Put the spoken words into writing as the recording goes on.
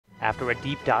After a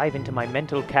deep dive into my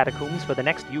mental catacombs for the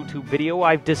next YouTube video,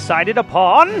 I've decided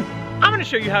upon... I'm gonna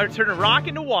show you how to turn a rock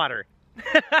into water.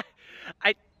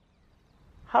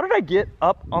 How did I get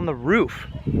up on the roof?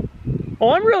 Oh,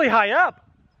 I'm really high up.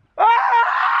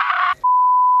 Ah!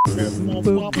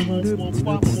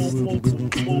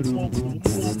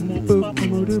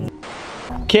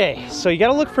 Okay, so you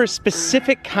gotta look for a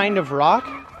specific kind of rock.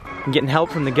 I'm getting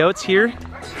help from the goats here.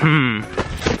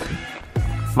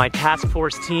 My task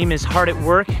force team is hard at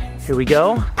work. Here we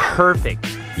go. Perfect.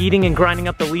 Eating and grinding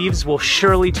up the leaves will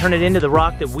surely turn it into the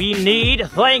rock that we need.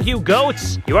 Thank you,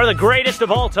 goats. You are the greatest of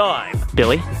all time.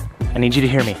 Billy, I need you to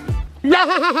hear me.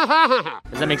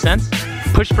 Does that make sense?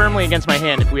 Push firmly against my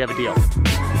hand if we have a deal.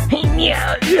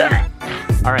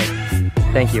 All right,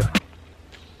 thank you.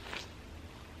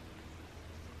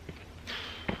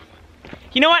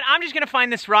 You know what? I'm just gonna find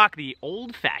this rock the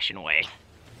old-fashioned way.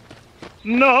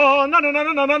 No, no, no, no,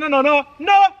 no, no, no, no, no, no,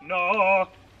 no, no.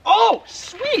 Oh,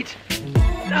 sweet.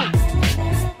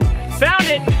 Found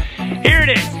it. Here it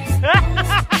is.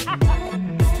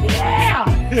 Yeah.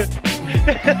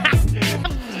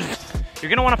 You're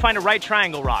gonna wanna find a right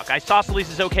triangle rock. Isosceles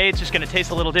is okay, it's just gonna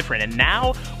taste a little different. And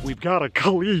now, we've gotta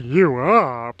clean you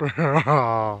up.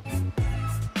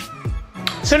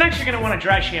 So next you're gonna wanna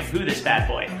dry shampoo this bad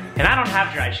boy. And I don't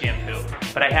have dry shampoo,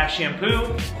 but I have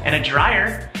shampoo and a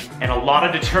dryer and a lot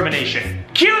of determination.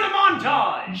 Cue the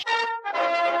montage!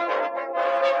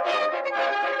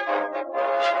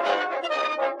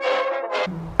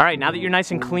 All right, now that you're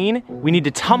nice and clean, we need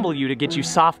to tumble you to get you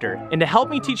softer. And to help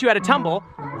me teach you how to tumble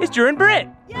is Drew and Britt.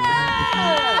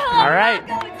 Yeah! All right.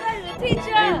 I'm excited to teach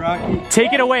you. Hey, Rocky.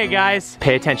 Take it away, guys.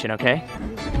 Pay attention, okay?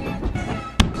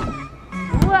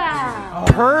 Wow.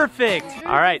 Perfect.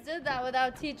 All right. You did that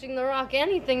without teaching the rock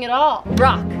anything at all.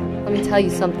 Rock, let me tell you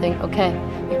something, okay?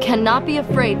 You cannot be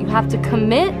afraid. You have to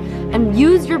commit and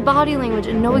use your body language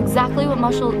and know exactly what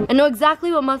muscles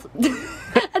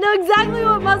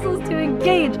to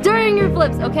engage during your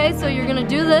flips, okay? So you're gonna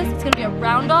do this. It's gonna be a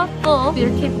round off full. You're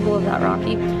capable of that,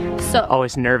 Rocky. So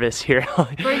Always nervous here.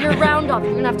 for your round off,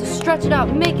 you're gonna have to stretch it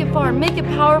out, make it far, make it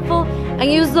powerful, and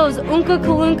use those Oompa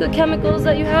Kalunka chemicals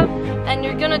that you have, and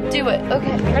you're gonna do it.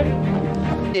 Okay, ready?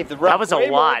 That was a way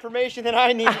more lot. information than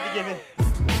I needed to give it.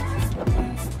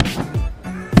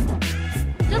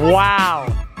 Wow.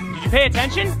 Did you pay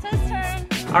attention? It's his turn.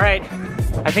 All right.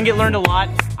 I think it learned a lot.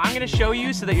 I'm gonna show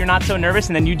you so that you're not so nervous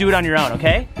and then you do it on your own,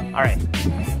 okay? All right.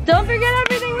 Don't forget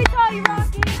everything we taught you,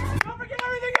 Rocky. Don't forget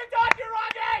everything I taught you,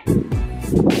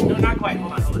 Rocky! No, not quite.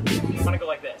 Hold on, hold on. You wanna go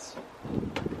like this.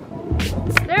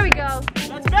 There we go.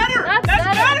 That's better! That's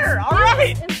better! All Wow,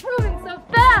 right! improving so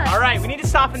fast. All right, we need to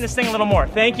soften this thing a little more.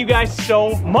 Thank you guys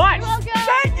so much! You're welcome.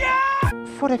 Thank you!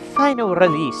 For a final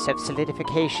release of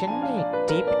solidification, a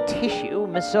deep tissue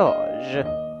massage.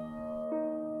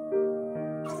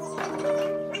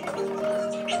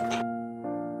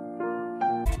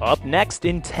 Up next,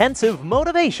 intensive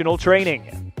motivational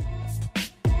training.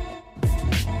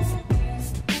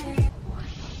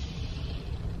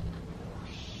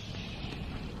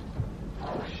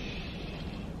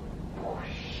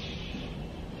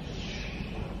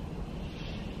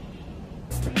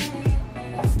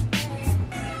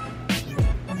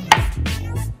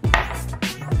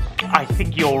 I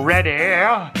think you're ready.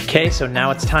 Okay, so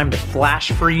now it's time to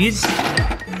flash freeze.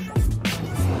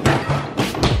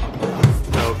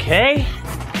 Okay,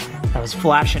 that was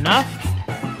flash enough.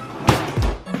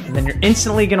 And then you're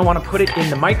instantly gonna wanna put it in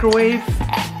the microwave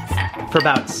for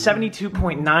about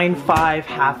 72.95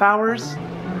 half hours.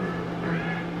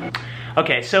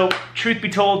 Okay, so truth be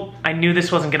told, I knew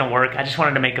this wasn't gonna work. I just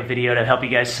wanted to make a video to help you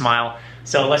guys smile.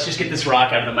 So let's just get this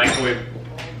rock out of the microwave.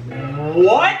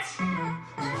 What?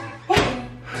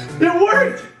 It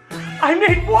worked! I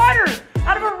made water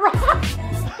out of a rock!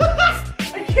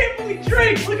 I can't believe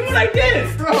drinks! Look at what I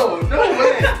did! Bro, no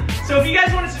way! So if you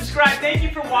guys want to subscribe, thank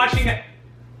you for watching.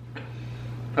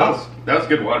 That was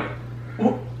good water.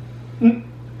 What?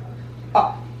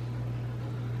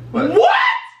 What?